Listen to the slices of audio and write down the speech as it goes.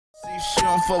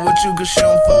don't fuck with you cause she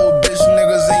don't fuck with bitch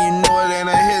niggas, and you know it ain't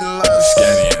a hidden love.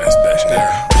 Scanny ass bitch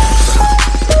there.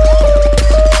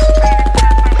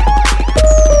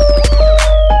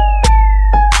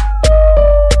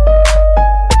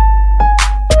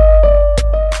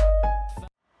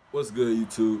 What's good,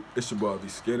 YouTube? It's your boy V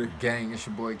Skinny. Gang, it's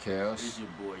your boy Chaos. It's your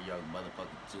boy Young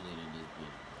Motherfucking Tully in this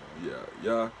video.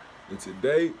 Yeah. And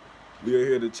today we are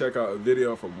here to check out a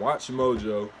video from Watch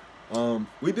Mojo.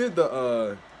 We did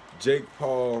the Jake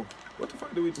Paul. What the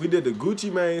fuck did we did the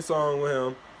Gucci Mane song with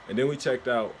him, and then we checked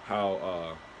out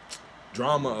how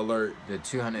Drama Alert, the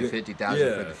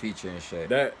 250,000 for the feature and shit.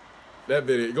 That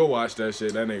video, go watch that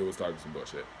shit. That nigga was talking some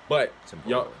bullshit. But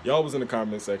y'all was in the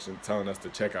comment section telling us to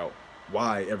check out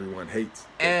why everyone hates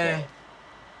Jake and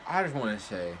Paul. I just want to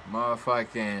say,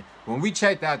 motherfucking, when we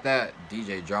checked out that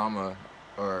DJ Drama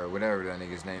or whatever that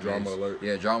nigga's name Drama is. Alert.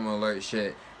 Yeah, Drama Alert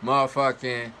shit.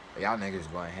 Motherfucking, y'all niggas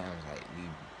going ham. Like,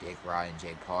 we dick riding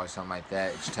Jake Paul or something like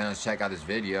that. Just telling us to check out this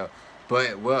video.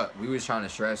 But what we was trying to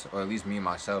stress, or at least me and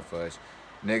myself was,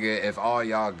 nigga, if all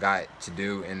y'all got to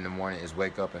do in the morning is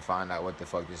wake up and find out what the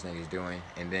fuck this nigga's doing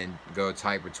and then go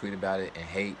type or tweet about it and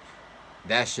hate,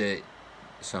 that shit,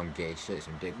 some gay shit,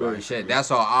 some dick riding shit.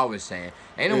 That's all I was saying.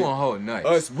 Ain't no one holding nuts.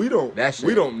 Us, we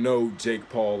don't know Jake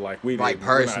Paul like we like did.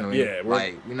 personally.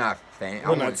 We're not fans.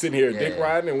 We're not sitting here dick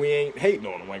riding and we ain't hating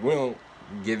on him. Like, we don't.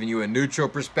 Giving you a neutral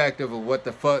perspective of what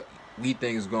the fuck we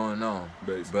think is going on.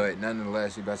 Basically. But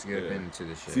nonetheless, we about to get up into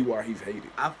this shit. See why he's hated.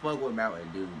 I fuck with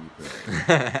Mountain Dew because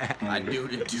I do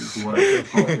the do. Was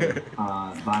assaulted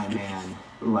by a man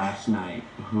last night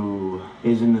who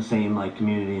is in the same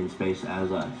community and space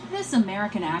as us. This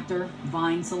American actor,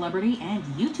 Vine celebrity, and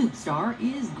YouTube star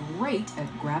is great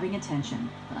at grabbing attention,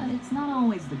 but it's not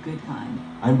always the good kind.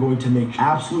 I'm going to make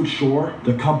absolute sure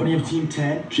the company of Team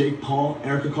 10, Jake Paul,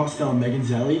 Erica Costello, and Megan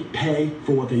Zelli pay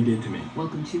for what they did to me.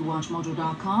 Welcome to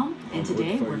WatchMojo.com, and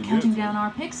today we're counting down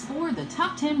our picks for the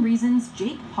top 10 reasons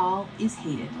Jake Paul is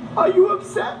hated. Are you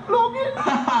upset, Logan?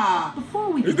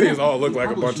 Before we These begin, things all look we like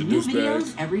a publish bunch of new douchebags.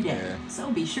 videos every day,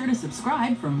 so be sure to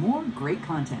subscribe for more great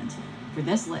content. For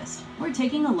this list, we're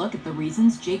taking a look at the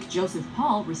reasons Jake Joseph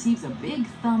Paul receives a big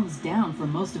thumbs down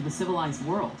from most of the civilized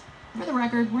world. For the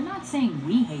record, we're not saying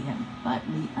we hate him, but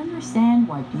we understand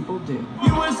why people do.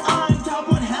 You was on top.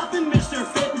 What happened, Mr.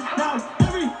 Fit? Now,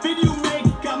 every video you make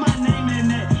got my name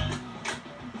in it.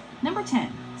 Number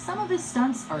 10. Some of his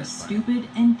stunts are stupid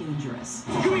and dangerous.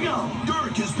 Here we go.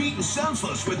 Dirk is beaten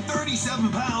senseless with 37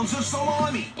 pounds of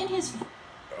salami. In his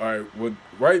All right, well,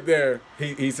 right there,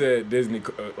 he said Disney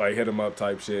hit him up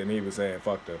type shit, and he was saying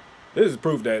fuck them. This is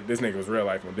proof that this nigga was real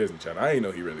life on Disney Channel. I ain't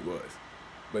know he really was,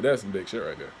 but that's some big shit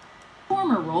right there.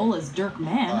 former role as Dirk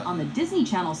Mann on the Disney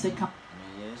Channel sitcom.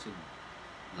 Yeah, it's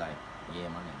my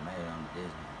nigga made on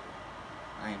Disney.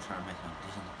 I ain't trying to make no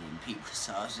Disney getting beat with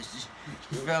sausage.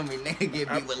 You feel me? Nigga get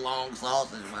beat with long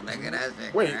sausage, my nigga. That's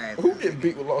it. Wait, who get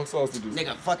beat with long sausages?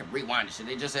 Nigga, fucking rewind this shit.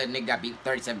 They just said nigga got beat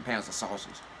 37 pounds of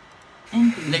sausage.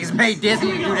 And Niggas made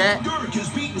Disney to do that. Dirk is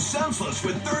beaten senseless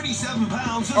with 37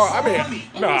 pounds of Oh, I salami.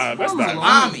 mean, nah, that's not.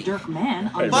 Salami. Dirk Mann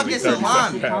on Hey, the fucking Disney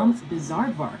salami. sitcom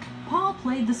Bizarrevark. Paul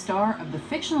played the star of the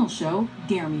fictional show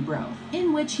Dare Me Bro,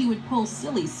 in which he would pull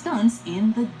silly stunts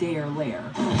in the Dare Lair.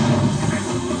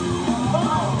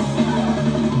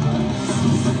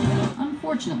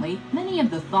 Unfortunately, many of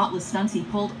the thoughtless stunts he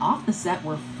pulled off the set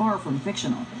were far from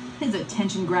fictional. His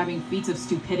attention-grabbing feats of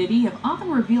stupidity have often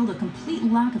revealed a complete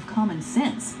lack of common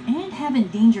sense and have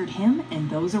endangered him and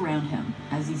those around him,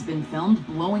 as he's been filmed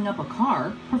blowing up a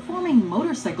car, performing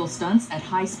motorcycle stunts at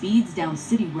high speeds down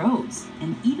city roads,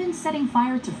 and even setting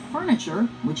fire to furniture,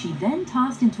 which he then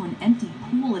tossed into an empty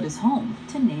pool at his home,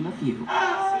 to name a few.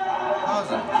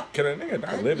 Can a nigga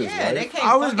not live his Yeah, life? they can't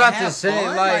I was fucking about to have say,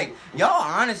 fun. like y'all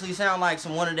honestly sound like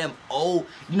some one of them old,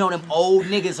 them old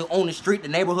niggas on the street, the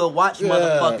neighborhood watch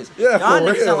motherfuckers. Yeah, y'all for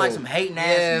niggas real. sound like some hating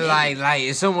ass niggas. like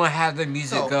if someone have the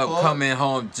music So up, fuck. coming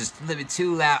home, just a little bit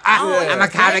too loud. Oh, I'm a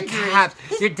cop, dangerous. cop.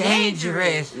 It's You're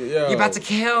dangerous. Yo. You're about to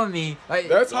kill me. Like,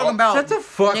 That's Talking about Shut the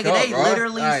fuck nigga, up, they bro.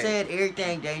 literally Like- said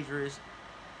everything dangerous,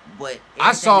 but everything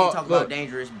I saw- they talk look. about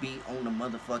dangerous be on the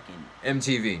motherfucking.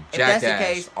 MTV, If Jackass, that's the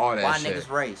case, all that why shit. niggas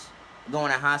race?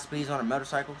 Going at high speeds on a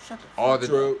motorcycle? Shut the fuck All up. the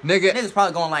True. nigga, Niggas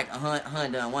probably going like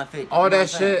 100, 150. all you know that what I'm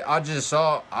saying? shit I just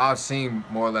saw. I've seen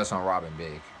more or less on Robin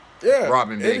Big. Yeah,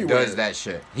 Robin Big anywhere. does that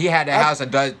shit. He had that house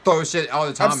and does throw shit all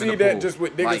the time. I've in seen the that pool. just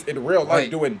with niggas Like, in real life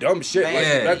like, doing dumb shit. Like,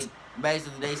 Basically, that's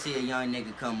basically, they see a young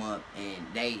nigga come up and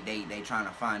they trying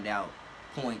to find out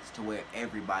points to where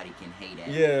everybody can hate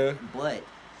at. yeah. But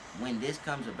when this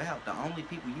comes about, the only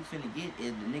people you finna get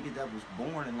is the niggas that was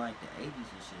born in like the 80s and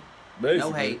shit. Basically.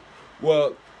 No hate.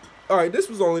 Well, all right, this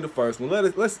was only the first one.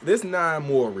 There's 9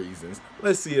 more reasons.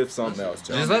 Let's see if something else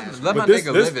changes. Just let But my this-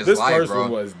 nigga this- live his this life, first bro.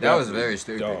 one was That was definitely very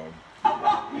stupid. dumb.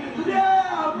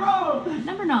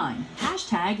 Number 9,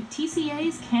 hashtag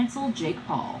TCA's cancel Jake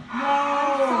Paul.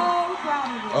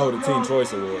 Oh, the Teen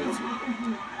Choice Awards.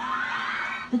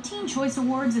 The Teen Choice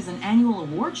Awards is an annual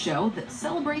award show that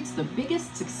celebrates the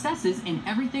biggest successes in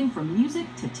everything from music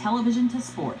to television to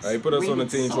sports. Hey, put us on the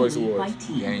rated Teen Choice solely by Awards.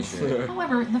 teens. Gang shit.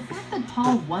 However, the fact that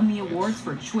Paul won the awards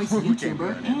for Choice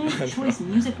YouTuber and Choice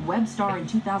Music Web Star in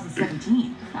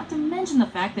 2017, not to mention the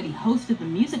fact that he hosted the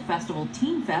music festival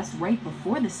Teen Fest right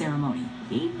before the ceremony,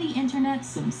 gave the internet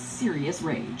some serious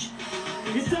rage.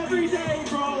 It's every day,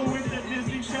 bro, with the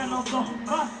Disney Channel song.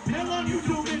 Been on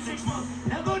YouTube in 6 months,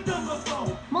 never done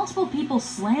before. Multiple people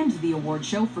slammed the award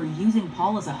show for using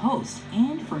Paul as a host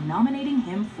and for nominating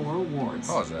him for awards,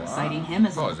 Pause that. citing him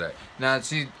as Pause that. Now,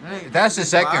 see, if that's the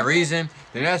second reason,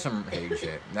 then that's some hate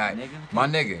shit. Nah, my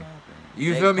nigga,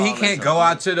 you Jake feel me? He Paul can't is go a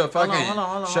out to the fucking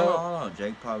hold show. on.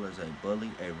 Jake Paul is a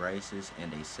bully, a racist,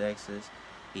 and a sexist.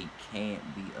 He can't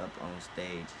be up on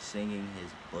stage singing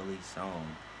his bully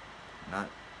song. Not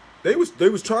They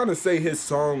was trying to say his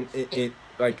song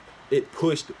it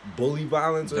pushed bully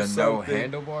violence or The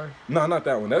something. no handlebar? No, not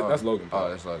that one. That's Logan Paul. Oh,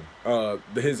 that's Logan.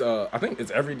 His I think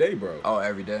it's Every Day, bro. Oh,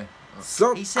 every day.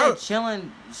 he said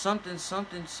chilling something.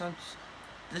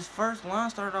 This first line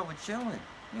started off with chilling.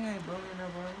 He ain't bullying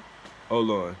nobody. Hold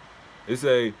on.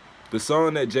 The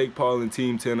song that Jake Paul and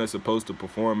Team 10 are supposed to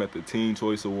perform at the Teen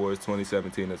Choice Awards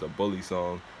 2017 is a bully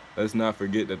song. Let's not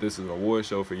forget that this is an award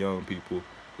show for young people.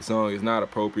 The song is not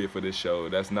appropriate for this show.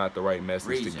 That's not the right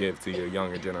message to give to your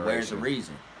younger generation. Where's the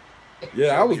reason?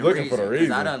 Yeah, I was looking for the 'Cause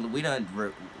reason. haven't we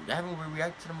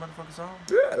reacted to the motherfucking song?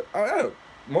 Yeah, I have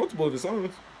multiple of the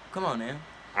songs. Come on, man.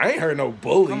 I ain't heard no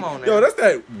bully. Come on, Yo, now. that's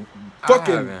that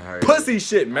fucking haven't heard pussy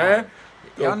shit, man.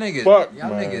 Y'all The niggas, fuck, y'all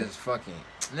man. niggas fucking.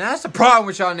 Now, that's the problem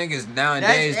with y'all niggas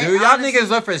nowadays, That's- dude. Y'all honestly- niggas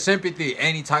look for sympathy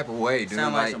any type of way, dude.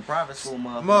 Sound like Like, some private school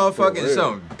motherfucker. motherfucking real.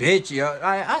 some bitch, yo.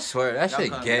 I swear, that shit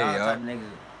Y'all gay, type yo. of niggas.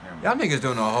 Y'all niggas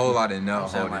doing a whole lot of no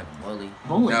Sound holding. like a bully.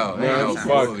 Bully, No, Man, ain't no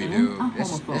fuck bully, and dude. a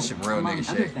This homophobe, some real among nigga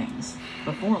other shit. things.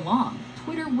 Before long,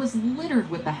 Twitter was littered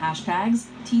with the hashtags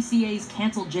TCA's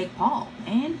cancel Jake Paul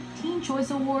and Teen Choice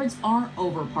Awards are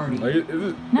over party. Like, it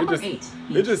Number just, 8.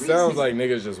 It just sounds like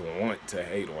niggas just want to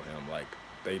hate on him. Like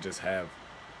they just have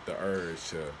the urge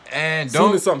to. And As soon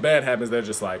don't as something bad happens, they're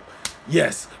just like,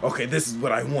 yes, okay, this is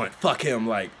what I want. Fuck him.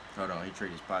 Like, Hold on, he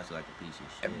treated his posse like a piece of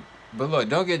shit. But look,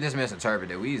 don't get this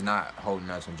misinterpreted. We's not holding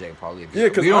us on Jake Paul either. Yeah,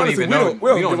 'cause we don't honestly, even we know. don't- we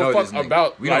don't give a know fuck this nigga.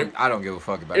 about, We like- don't. I don't give a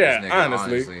fuck about Yeah, this nigga.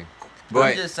 honestly. Honestly, But but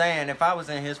I'm just saying, if I was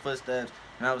in his footsteps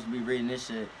and I was to be reading this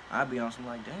shit, I'd be on some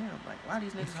like, damn, like why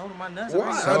these niggas holding my nuts? Why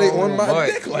I'm are they on my much.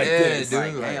 dick like Yeah, this? dude.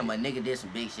 like, damn, a nigga did some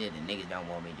big shit and niggas don't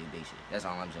want me to do big shit. That's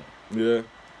all I'm saying. yeah.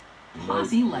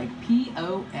 Posse like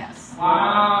POS.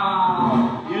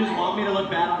 Wow. You just want me to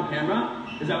look bad on camera?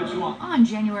 Is that what you want? On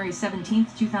January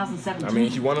 17th, 2017, I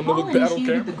mean, you want him to Paul look bad on initiated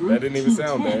camera? the group That didn't even Team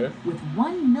sound 10 bad. with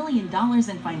 $1 million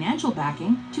in financial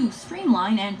backing to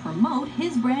streamline and promote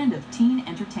his brand of teen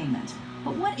entertainment.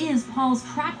 But what is Paul's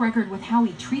track record with how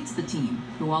he treats the team,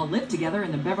 who all live together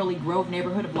in the Beverly Grove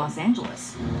neighborhood of Los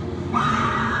Angeles?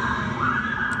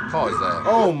 pause that.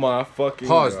 Oh my fucking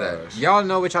Pause gosh. that. Y'all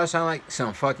know what y'all sound like?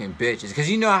 Some fucking bitches. Cause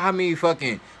you know how many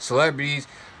fucking celebrities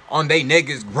on they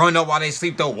niggas run up while they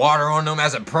sleep, throw water on them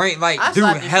as a prank, like I do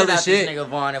slap the shit hella out shit. this nigga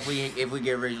Vaughn if we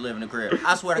get rich live in the crib.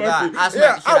 I swear to God, I slap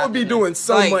Yeah, the shit I out would be this doing nigga.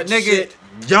 so like much nigga, shit.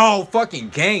 y'all fucking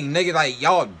gang, nigga. Like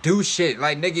y'all do shit.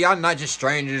 Like nigga, y'all not just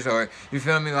strangers or you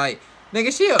feel me? Like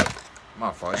nigga, she a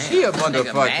my fault. She a Damn, this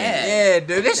nigga motherfucking mad. yeah,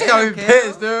 dude. This shit got me Damn,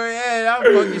 pissed, dude. Yeah,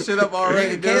 I'm fucking shit up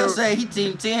already, Nigga, Kale dude. say he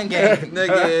team 10 gang.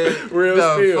 Nigga, Real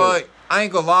the spill. fuck. I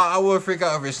ain't gonna lie, I would freak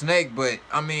out over a snake, but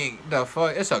I mean, the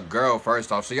fuck, it's a girl first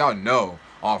off, so y'all know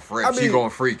off rip I she mean, gonna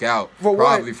freak out for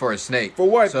probably what? for a snake. For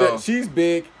one, So, that she's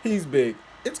big, he's big.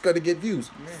 It's gonna get views.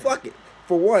 Fuck it.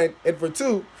 For one, and for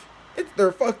two, it's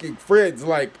their fucking friends.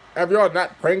 Like, have y'all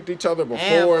not pranked each other And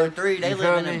before? for 3, they You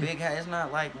live in feel a me? big house. It's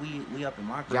not like we up in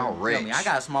my crib. Y'all You feel me? rich. I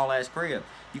got a small ass crib.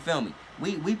 You feel me?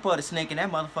 We put a snake in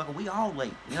that motherfucker. We all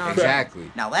late. You know what I'm saying?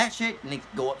 exactly. Now that shit, niggas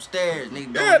go upstairs.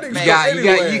 Niggas go Yeah, to niggas bed. You got, you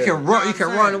anywhere. can run, you You know can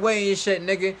what I'm run saying? away and shit,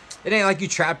 nigga. It ain't like you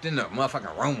trapped in the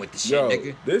motherfucking room with the shit, Yo,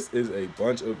 nigga. this is a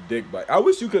bunch of dick bite. I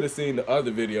wish you could have seen the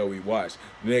other video we watched,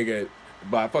 nigga.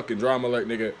 By fucking Drama Alert,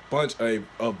 nigga. Bunch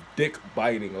of dick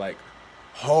biting, like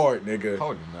hard, nigga.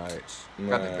 Holding nuts.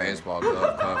 Got the Man. baseball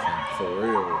glove cuffing. For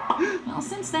real. Well,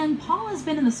 since then, Paul has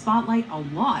been in the spotlight a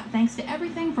lot thanks to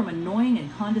everything from annoying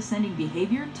and condescending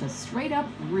behavior to straight up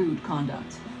rude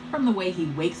conduct. From the way he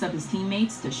wakes up his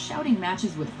teammates, to shouting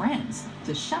matches with friends,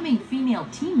 to shoving female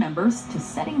team members, to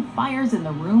setting fires in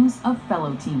the rooms of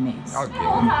fellow teammates.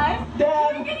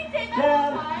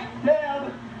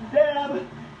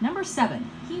 Number 7,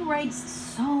 he writes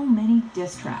so many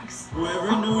diss tracks. I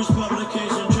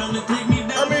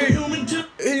mean,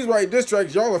 he's writing diss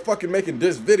tracks. Y'all are fucking making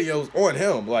diss videos on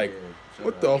him. Like,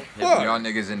 what the fuck? Y'all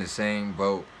niggas in the same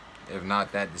boat. If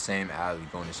not that, the same alley,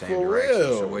 going the same For direction.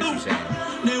 real. So what you saying?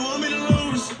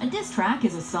 A diss track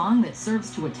is a song that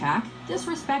serves to attack,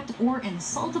 disrespect, or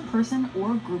insult a person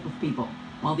or group of people.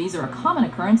 While these are a common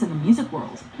occurrence in the music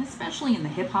world, especially in the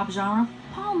hip-hop genre,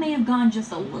 Paul may have gone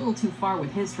just a little too far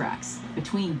with his tracks.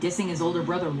 Between dissing his older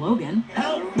brother Logan,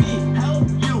 Help me, help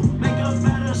you, make a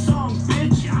better song,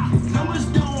 bitch. Numbers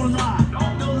don't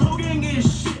lie. The Logan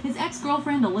is shit. his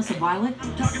ex-girlfriend Alyssa Violet,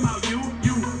 I'm talking about you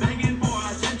begging for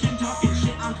attention, talking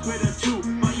shit on Twitter too.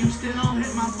 But you still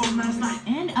hit my phone last night.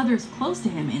 and others close to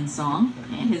him in song,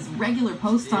 and his regular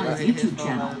posts on his YouTube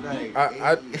channel.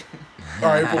 All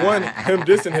right, for one, him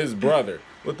dissing his brother.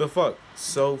 What the fuck?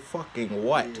 So fucking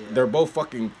what? They're both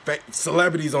fucking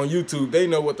celebrities on YouTube. They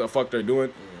know what the fuck they're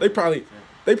doing. They probably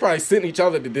sent each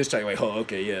other the diss track like, oh,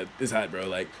 okay, yeah, this hot, bro.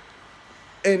 Like,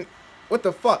 and what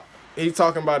the fuck? He's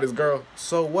talking about his girl.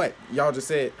 So what? Y'all just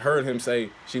heard him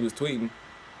say she was tweeting.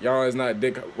 Y'all is not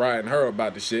dick riding her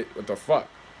about the shit. What the fuck?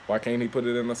 Why can't he put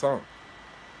it in the song?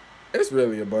 It's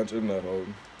really a bunch of nut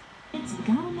holding. It's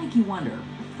gotta make you wonder,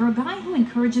 for a guy who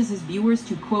encourages his viewers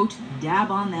to, quote,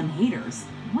 dab on them haters,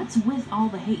 what's with all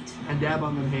the hate? And dab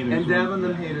on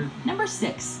them haters. Number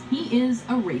 6, he is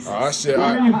a racist. Oh shit!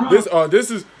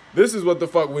 This is what the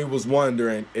fuck we was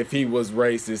wondering if he was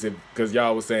racist, because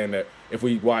y'all was saying that if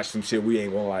we watch some shit we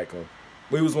ain't gonna like him.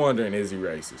 We was wondering, is he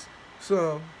racist?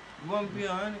 So You want to be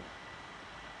honest?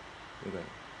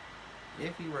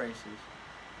 If he racist,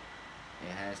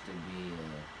 it has to be,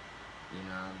 you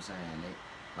know what I'm saying?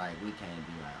 Like, we can't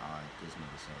be like, oh, this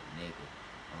nigga say nigga.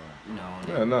 Or,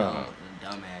 you know,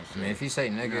 dumbass shit. I mean, if you say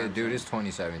nigga, You know dude, it's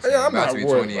 2017. Yeah, I'm about not to be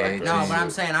worried 2018. about No, but I'm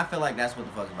saying, I feel like that's what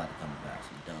the fuck's about to come about.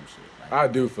 Some dumb shit. Like, I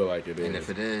do feel like it is. And if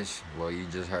it is, well, you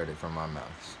just heard it from my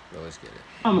mouth. So let's get it.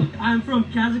 I'm from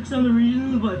Kazakhstan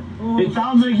originally, but It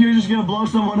sounds like you're just gonna blow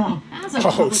someone up. As a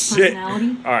Oh public shit!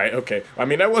 personality, All right, okay. I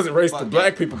mean, that wasn't racist to fuck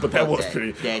black that. people, but that Fuck was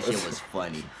pretty. That shit was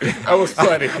funny. That was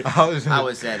funny. I was I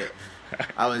was at it.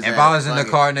 if I was in the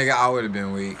car, nigga, I would have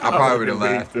been weak. I probably would have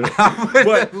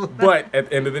laughed. but at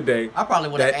the end of the day, I probably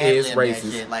would have that is ad-libbed that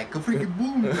racist. shit. Like, freaking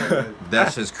boom.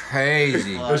 That's just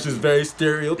crazy. That's just very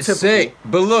stereotypical. Sick.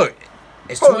 But look,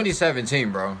 it's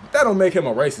 2017, bro. That don't make him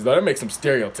a racist, though. That makes him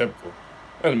stereotypical.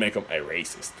 That doesn't make him a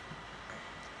racist.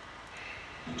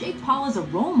 Jake Paul is a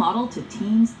role model to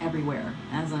teens everywhere,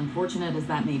 as unfortunate as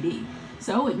that may be.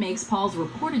 So it makes Paul's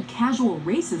reported casual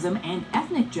racism and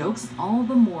ethnic jokes all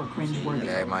the more cringeworthy.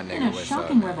 Hey, my In nigga, a what's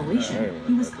shocking up, man? revelation,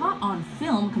 he was caught on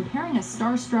film comparing a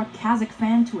starstruck Kazakh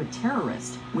fan to a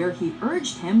terrorist, where he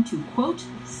urged him to, quote,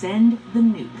 send the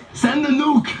nuke. Send the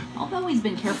nuke! Although he's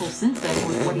been careful since then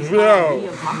with what he's Yo. caught on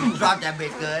video talking about. Drop that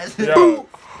bitch, cuz. Yo,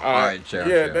 Alright, chill,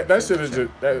 yeah, chill, that shit chill, is chill.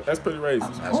 just that's pretty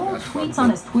racist. Old tweets on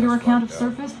his Twitter account have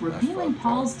surfaced revealing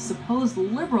Paul's supposed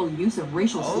liberal use of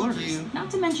racial Told slurs, you.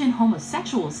 not to mention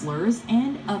homosexual slurs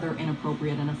and other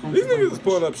inappropriate and offensive These niggas is language.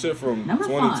 pulling up shit from Number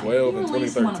 5, 2012 he and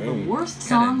released one of the 2013. worst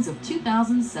songs of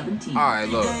 2017. Alright,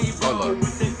 look. Hold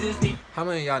up. How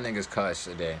many of y'all niggas cuss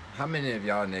today? How many of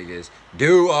y'all niggas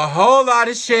do a whole lot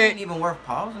of It shit ain't even worth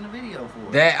pausing the video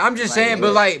for. that I'm just Like, saying,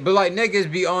 but like niggas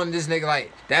be on this nigga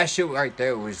like that shit right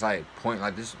there was like point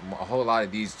like this a whole lot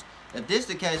of these If this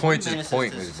the case, Points we is menace to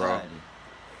pointless, bro. society.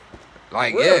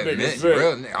 like Real yeah, niggas man, sick.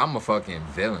 real nigga, I'm a fucking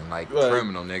villain, like Like,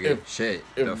 criminal nigga. if- Shit.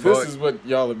 If The this fuck? is what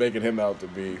y'all are making him out to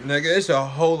be, Nigga, it's a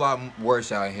whole lot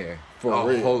worse out here. For a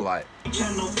real. whole lot.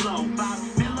 channel flow.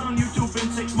 5 mil on YouTube in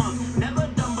 6 months. Never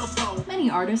done before. Many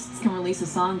artists can release a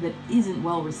song that isn't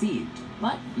well received,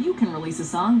 but you can release a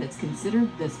song that's considered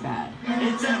this bad.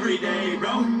 It's every day,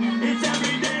 bro. It's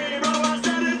every day, bro. I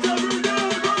said it's every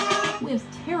day, bro. With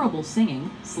terrible singing,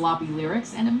 sloppy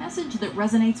lyrics, and a message that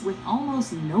resonates with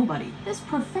almost nobody. This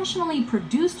professionally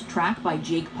produced track by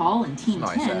Jake Paul and Team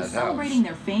Nice 10 ass house. celebrating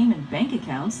their fame and bank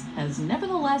accounts has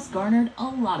nevertheless garnered a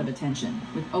lot of attention,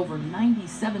 with over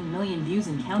 97 million views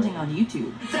and counting on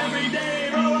YouTube. It's every day,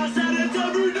 bro. I said it's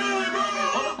every day,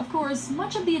 bro. Of course,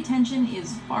 much of the attention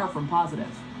is far from positive,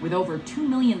 with over 2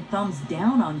 million thumbs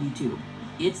down on YouTube.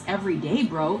 It's Everyday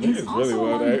Bro He is is really also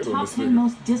well among the acted on top this 10 nigga.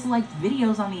 most disliked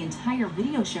videos on the entire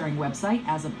video sharing website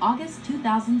as of August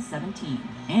 2017,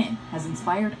 and has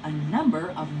inspired a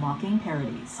number of mocking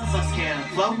parodies. Sucks can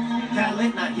flow,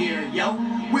 talent not here, yo.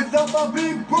 Without my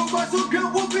big bro, my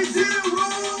support will be zero.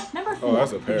 Number Oh,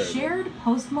 that's 4, a he parody. shared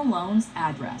Post Malone's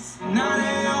address. Now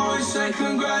they always say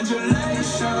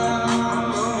congratulations.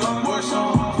 Work so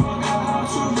hard, forgot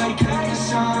how to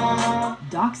vacation.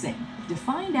 Doxing,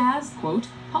 defined as, quote,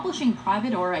 publishing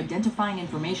private or identifying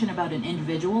information about an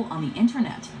individual on the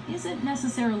internet, isn't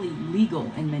necessarily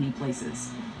legal in many places.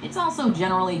 It's also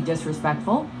generally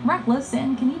disrespectful, reckless,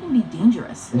 and can even be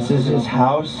dangerous. This is his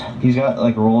house. He's got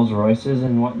like Rolls Royces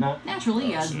and whatnot.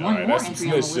 Naturally, as one Alright, more that's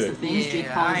entry on the some list shit. of things Jake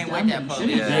Yeah, Paul I has ain't done with that he that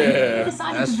shouldn't have police. done, Yeah. he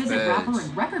decided That's to visit feds. rapper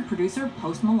and record producer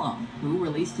Post Malone, who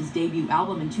released his debut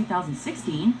album in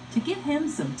 2016, to give him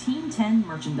some Team 10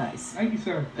 merchandise. Thank you,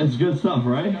 sir. It's good stuff,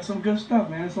 right? That's some good stuff,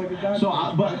 man. It's like a dog. So,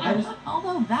 but I just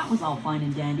Although that was all fine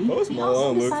and dandy, Post he Malone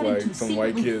also looks decided like to some white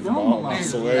secretly kid's film mom, Malone, I and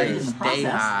swear. in the Stay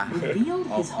process high. revealed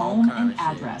All his home kind and of shit.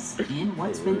 address in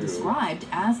what's been real. described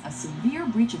as a severe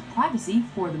breach of privacy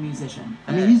for the musician.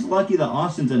 I mean, he's lucky that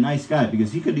Austin's a nice guy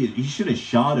because he should have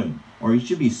shot him, or he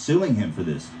should be suing him for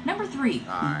this. Number 3,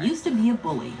 Alright. he used to be a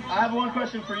bully. I have one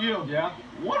question for you. Yeah.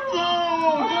 What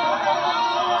are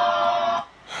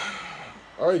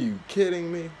Are you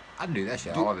kidding me? I do that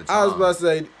shit all the time. I was about to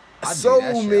say, I do so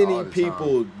that shit all many the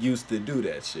people used to do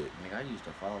that shit. Nigga, I used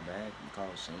to fall back and call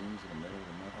scenes in the middle of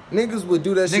the Niggas would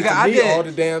do that shit Nigga, to I me did- all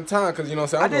the damn time, cause you know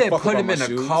what I'm I saying. I did don't put give him a in fuck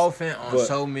a about my coffin on but-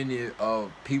 so many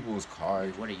of people's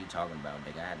cars. What are you talking about,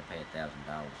 nigga? I had to pay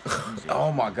 $1,000.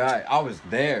 Oh my god, I was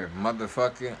there,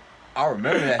 motherfucker. I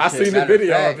remember that I shit. seen the Matter of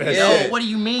video of fact, that Yo, shit. what do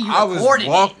you mean you I was recorded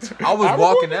it? I was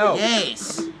walking out.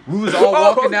 Yes. We was all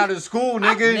walking out of school,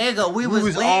 nigga. Nigga, we was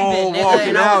leaving, all nigga, walking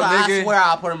and I was out, like, nigga. I swear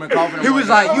I'll put him in a coffin. He was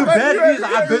like, "You better." He was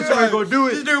like, "I bet you ain't gonna do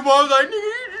This it." dude was like, nigga,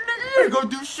 you ain't gonna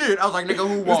do shit. I was like, nigga,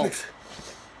 who won't?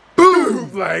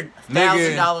 Boom! Like,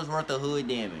 Nigga, $1,000 worth of hood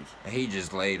damage. and he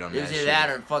just laid on It that was shit. either that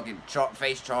or fucking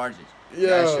face charges.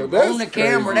 yo, shit that's On the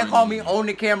camera. crazy. They called me on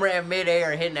the camera in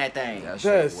midair hitting that thing. That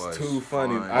shit That's was too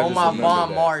funny. fun. I On just my remember Von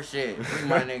that. Mars shit. Free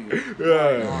my nigga.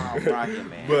 Yeah. Oh, rocket,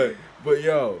 man. But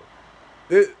yo,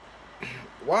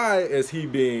 why is he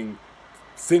being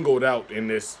singled out in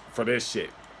this for this shit?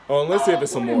 Oh, let's see if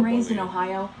it's some Born more and raised in bullying.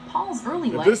 Ohio, Paul's early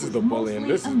If life this is was the bullying,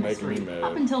 mostly this a is making me mystery, mad.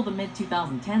 up until the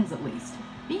mid-2010s at least.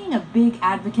 Being a big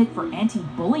advocate for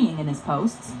anti-bullying in his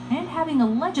posts, and having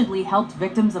allegedly helped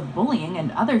victims of bullying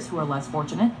and others who are less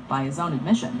fortunate, by his own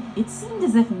admission, it seemed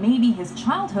as if maybe his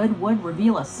childhood would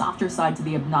reveal a softer side to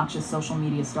the obnoxious social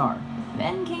media star.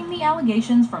 Then came the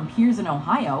allegations from peers in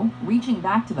Ohio, reaching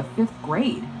back to the 5th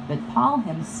grade, that Paul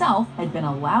himself had been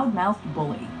a loudmouthed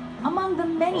bully. Among the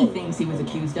many things he was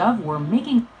accused of were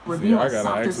reveal I a gotta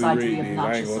softer actually side to read the these. I ain't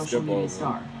obnoxious gonna social skip media over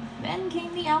star. Then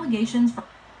came the allegations from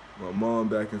My mom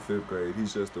back in 5th grade,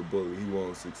 he's just a bully. He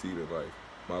won't succeed in life.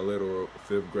 My little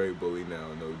 5th grade bully now,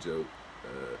 no joke.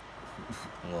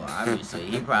 Well, obviously,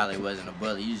 he probably wasn't a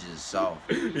bully. He was just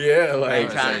soft. Yeah, I like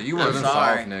ain't trying to. you I'm wasn't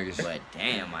sorry, soft, niggas. But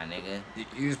damn, my nigga.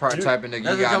 You was probably type of nigga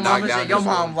That's you what got your knocked mama down. said. Your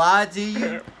mom lied to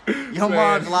you. Your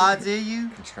mom's lied to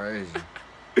you. It's crazy.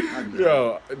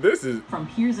 yo, this is from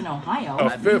peers in Ohio, A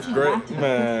reaching 5th grade- back to the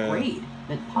man. 5th grade,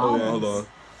 that Paul hold on.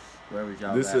 Where was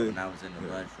y'all This at is- when I was in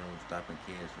the lunchroom stopping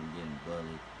kids from getting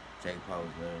bullied? Jake Paul was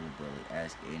literally bullied.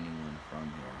 Ask anyone from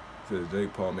here. Says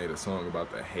Jake Paul made a song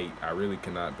about the hate. I really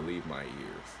cannot believe my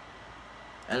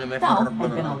ears. himself had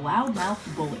been a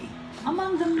loudmouthed bully.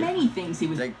 Among the many things he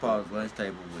was Jake Paul's lunch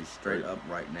table was straight up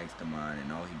right next to mine,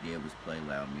 and all he did was play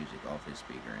loud music off his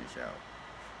speaker and shout.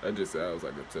 That just sounds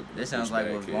like a typical. This sounds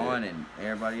like what kid. Vaughn and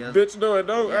everybody else. Bitch, no, it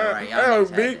don't. Yeah, right, I y'all don't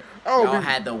just be. had it. I don't Y'all be.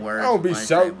 had the words I don't be lunch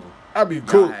shouting. table. I be Y'all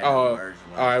cool. had the words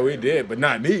All right, we table. did, but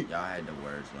not me. Y'all had the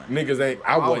words lunch. Niggas ain't.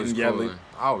 I wasn't yelling.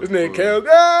 I was This nigga cool. Kels.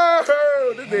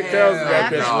 Oh, this nigga Kels is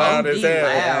that no. bitch loud as He hell.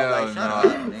 loud. Hell Like, shut no.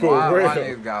 up, nigga. For Why real.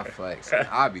 niggas got flex?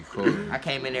 I'd be cool. I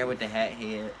came in there with the hat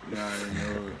head. You know what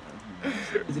I mean?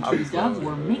 was accused of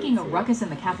were making a ruckus in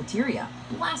the cafeteria,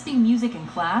 blasting music in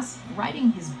class,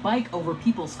 riding his bike over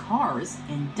people's cars,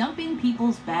 and dumping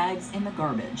people's bags in the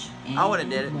garbage. And I would've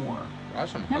did it. more.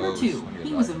 Some Number hoes. 2,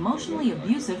 he was emotionally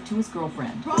abusive to his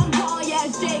girlfriend. Wrong call, yeah,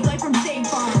 it's Jake, like from State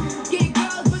Farm. Get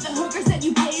girls, but the hooker said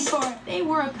you paid for it. They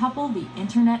were a couple the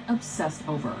internet obsessed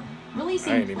over, I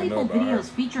releasing ain't even playful know about her. videos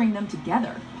featuring them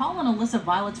together. Paul and Alyssa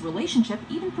Violet's relationship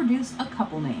even produced a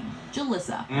couple name,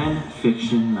 Jalissa. And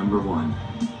fiction number 1,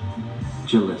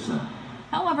 Jalissa.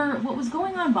 However, what was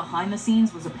going on behind the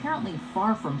scenes was apparently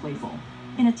far from playful.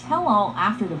 In a tell-all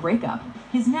after the breakup,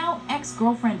 his now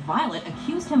ex-girlfriend Violet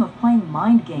accused him of playing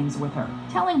mind games with her,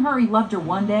 telling her he loved her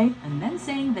one day and then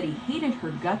saying that he hated her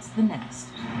guts the next.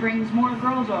 Brings more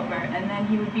girls over, and then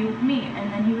he would be with me,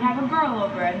 and then he would have a girl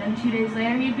over, and then 2 days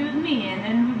later he'd be with me, and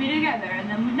then we'd be together, and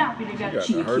then we'd not be together.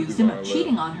 She accused him of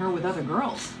cheating on her with other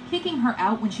girls, kicking her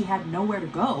out when she had nowhere to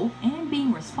go, and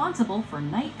being responsible for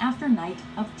night after night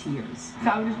of tears. So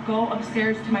I would just go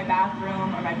upstairs to my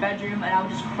bathroom or my bedroom, and I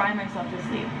would just cry myself to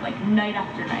sleep, like night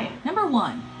after night. Number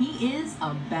 1, he is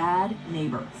a bad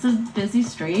neighbor. It's a busy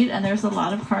street, and there's a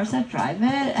lot of cars that drive it,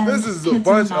 and this is a kids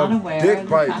bunch are not of aware dick of the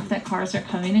biting. fact that cars are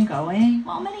coming and going.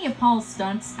 While many of Paul's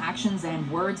stunts, actions, and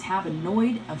words have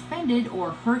annoyed, offended,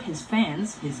 or hurt his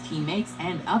fans, his teammates,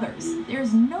 and others,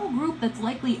 there's no group that's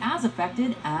likely as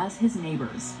affected as his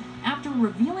neighbors. After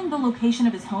revealing the location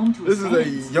of his home to his fans, this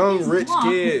is a young his rich block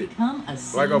has kid. become a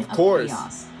scene Like, of course.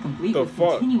 chaos, complete The with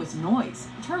fuck? continuous noise,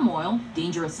 turmoil,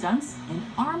 dangerous stunts, and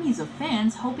armies of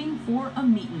fans hoping for a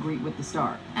meet and greet with the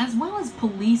star, as well as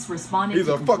police responding He's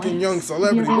to a fucking complaints. young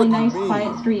celebrity. We have a What really nice, do you mean?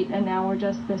 quiet street, and now we're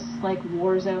just this like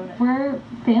war zone. We're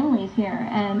families here,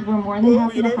 and we're more than Well,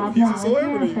 happy you know, to have he's a them live here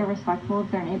celebrity. if they're respectful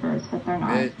of their neighbors, but they're not.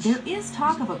 Bitch. There is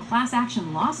talk of a class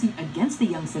action lawsuit against the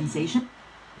young sensation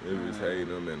They just hating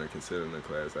him and are considering a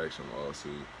class action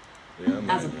lawsuit. Yeah, I'm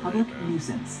as a not even public right now.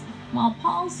 nuisance, while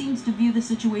Paul seems to view the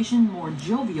situation more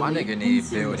jovially. My nigga than need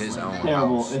to build his seriously. own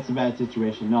Terrible. house. It's a bad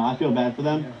situation. No, I feel bad for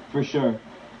them, for sure. You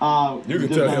can there's tell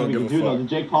he nothing don't we give can a do, though. fuck. The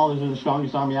Jake Paulers are the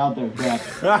strongest army out there. Yeah.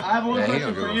 I have one Yeah, he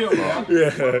question don't for give you. a fuck.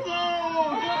 Yeah.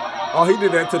 Oh, he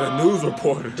did that to the news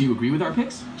reporter. Do you agree with our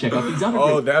picks? Check out these other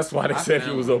Oh, picks. that's why they said he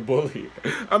feel was it. a bully.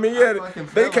 I mean, yeah, Fucking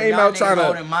they feel came y'all out niggas trying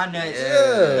holding to. my nuts Yeah.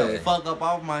 the fuck up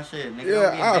off my shit. Nigga, Yeah,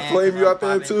 don't get I'll mad flame 'cause you I'm out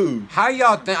there popping. too.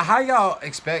 How y'all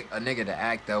expect a nigga to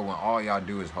act though when all y'all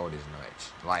do is hold his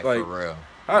nuts? Like for real.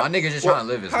 My nigga just trying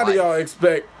to live his How life. do y'all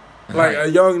expect like a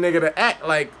young nigga to act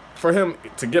like for him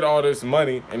to get all this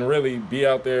money and really be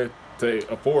out there to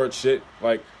afford shit?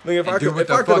 Like, nigga, if And I do could, what if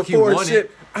the I could fuck he afford wanted.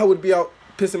 shit, I would be out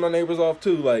pissing my neighbors off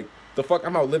too. Like, the fuck,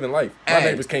 I'm out living life. My Hey.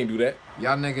 neighbors can't do that.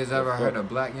 Y'all niggas ever fuck? heard a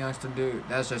black youngster do?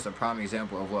 That's just a prime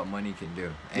example of what money can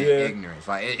do. And Yeah. ignorance.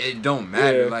 Like it don't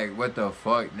matter. Yeah. Like what the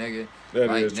fuck, nigga? That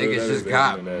like is true. niggas That just is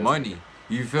got ignorant ass. money.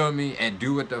 You feel me? And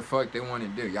do what the fuck they want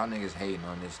to do. Y'all niggas hating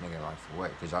on this nigga like for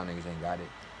what? Cause y'all niggas ain't got it.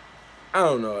 I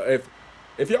don't know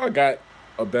if y'all got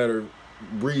a better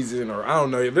reason, or I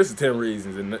don't know. This is 10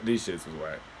 reasons, and these shits was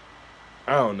whack.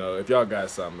 I don't know if y'all got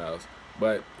something else,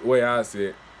 but the way I see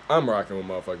it, I'm rocking with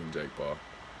motherfucking Jake Paul.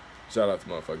 Shout out to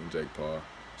motherfucking Jake Paul.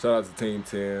 Shout out to Team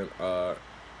 10.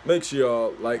 Make sure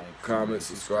y'all like, comment,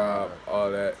 subscribe, all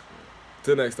that.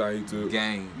 Till next time, YouTube.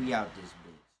 Gang. We out this bitch.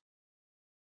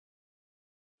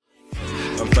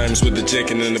 I'm famous with the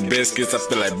chicken and the biscuits. I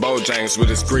feel like Bojangles with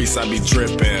this grease, I be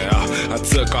dripping. I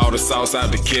took all the sauce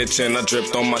out the kitchen. I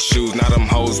dripped on my shoes, now them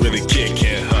hoes really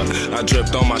kicking. I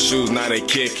dripped on my shoes, now they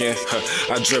kicking.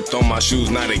 I dripped on my shoes,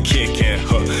 now they kicking.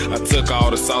 I took all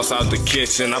the sauce out the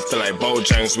kitchen. I feel like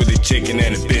Bojangles with the chicken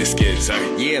and the biscuits.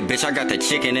 Yeah, bitch, I got the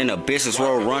chicken in the business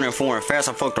world running foreign fast.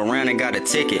 I fucked around and got a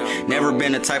ticket. Never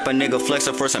been the type of nigga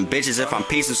flexing for some bitches. If I'm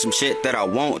piecing some shit that I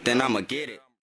want, then I'ma get it.